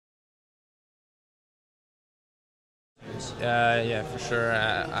Yeah, for sure.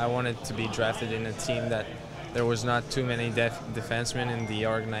 I wanted to be drafted in a team that there was not too many defensemen in the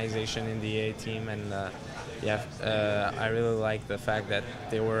organization in the A team, and I really like the fact that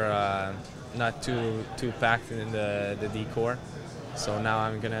they were not too packed in the D core. So now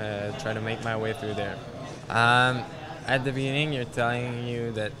I'm gonna try to make my way through there. At the beginning, you're telling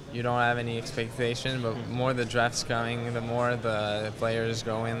you that you don't have any expectation, but more the draft's coming, the more the players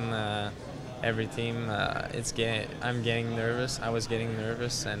go in. Every team, I'm getting nervous. I was getting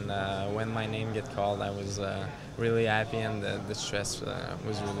nervous, and when my name get called, I was really happy, and the stress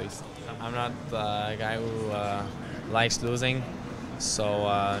was released. I'm not the guy who likes losing, so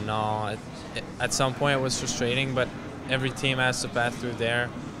no. At some point, it was frustrating, but every team has to pass through there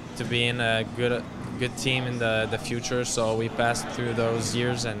to be in a good team in the future. So we passed through those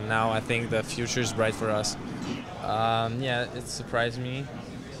years, and now I think the future is bright for us. Yeah, it surprised me.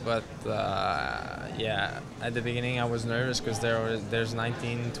 But at the beginning I was nervous because there's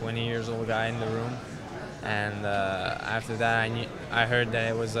 19, 20 years old guy in the room, and after that I heard that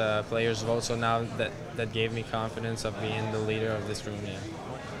it was a players' vote. So now that gave me confidence of being the leader of this room. Yeah.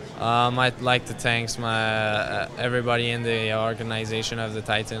 I'd like to thank everybody in the organization of the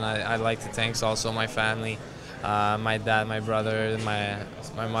Titan. I'd like to thank also my family, my dad, my brother,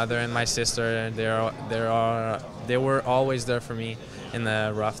 my mother, and my sister. They were always there for me in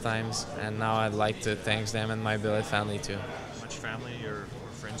the rough times, and now I'd like to thank them and my billet family too. How much family or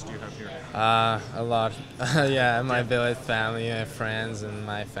friends do you have here? A lot. Yeah, my billet family, friends, and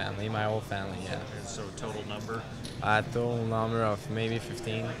my family, my whole family. Yeah. And so total number? A total number of maybe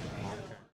 15.